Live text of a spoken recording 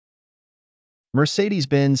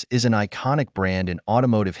Mercedes-Benz is an iconic brand in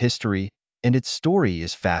automotive history, and its story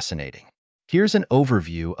is fascinating. Here's an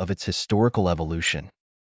overview of its historical evolution.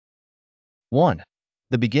 1.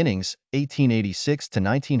 The beginnings, 1886 to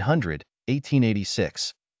 1900,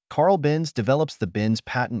 1886. Carl Benz develops the Benz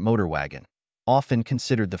patent motor wagon, often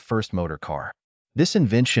considered the first motor car. This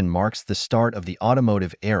invention marks the start of the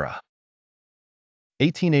automotive era.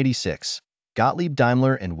 1886. Gottlieb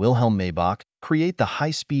Daimler and Wilhelm Maybach create the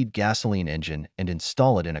high-speed gasoline engine and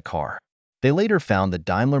install it in a car. They later found the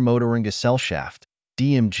Daimler Motorengesellschaft,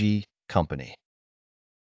 DMG, company.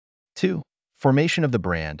 2. Formation of the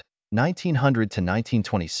brand, 1900 to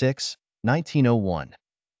 1926, 1901.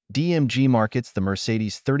 DMG markets the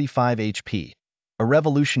Mercedes 35 HP, a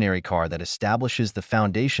revolutionary car that establishes the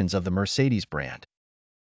foundations of the Mercedes brand.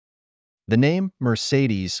 The name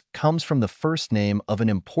Mercedes comes from the first name of an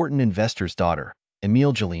important investor's daughter,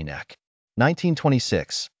 Emil Jelinek.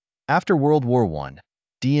 1926. After World War I,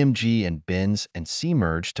 DMG and Benz and C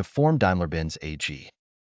merged to form Daimler-Benz AG.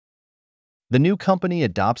 The new company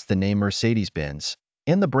adopts the name Mercedes-Benz,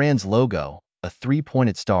 and the brand's logo, a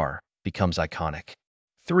three-pointed star, becomes iconic.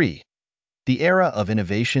 3. The era of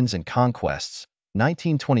innovations and conquests,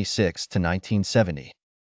 1926 to 1970.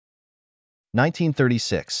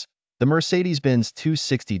 1936. The Mercedes-Benz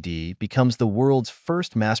 260D becomes the world's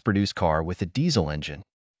first mass-produced car with a diesel engine.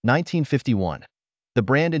 1951. The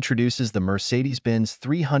brand introduces the Mercedes-Benz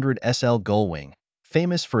 300 SL Gullwing,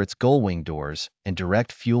 famous for its gullwing doors and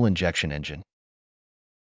direct fuel injection engine.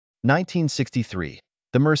 1963.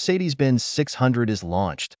 The Mercedes-Benz 600 is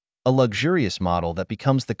launched, a luxurious model that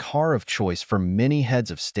becomes the car of choice for many heads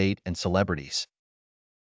of state and celebrities.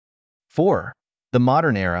 4. The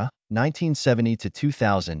modern era, 1970 to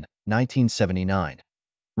 2000, 1979.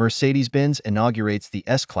 Mercedes-Benz inaugurates the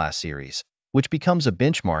S-Class series, which becomes a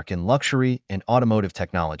benchmark in luxury and automotive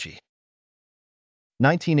technology.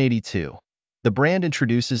 1982. The brand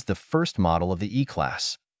introduces the first model of the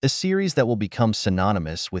E-Class, a series that will become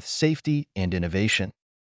synonymous with safety and innovation.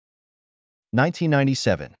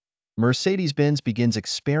 1997. Mercedes-Benz begins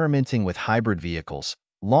experimenting with hybrid vehicles,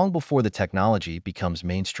 long before the technology becomes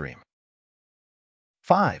mainstream.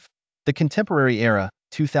 5. The contemporary era,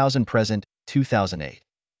 2000-present, 2008.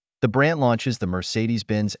 The brand launches the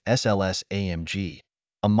Mercedes-Benz SLS AMG,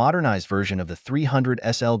 a modernized version of the 300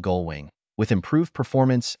 SL Gullwing, with improved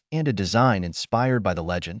performance and a design inspired by the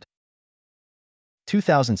legend.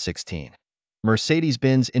 2016.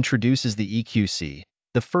 Mercedes-Benz introduces the EQC,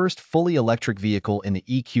 the first fully electric vehicle in the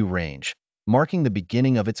EQ range, marking the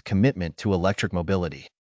beginning of its commitment to electric mobility.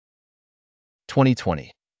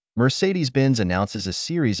 2020. Mercedes-Benz announces a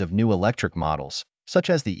series of new electric models,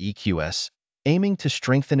 such as the EQS, aiming to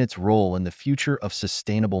strengthen its role in the future of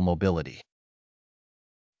sustainable mobility.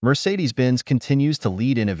 Mercedes-Benz continues to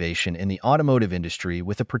lead innovation in the automotive industry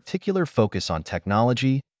with a particular focus on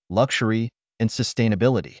technology, luxury, and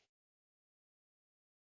sustainability.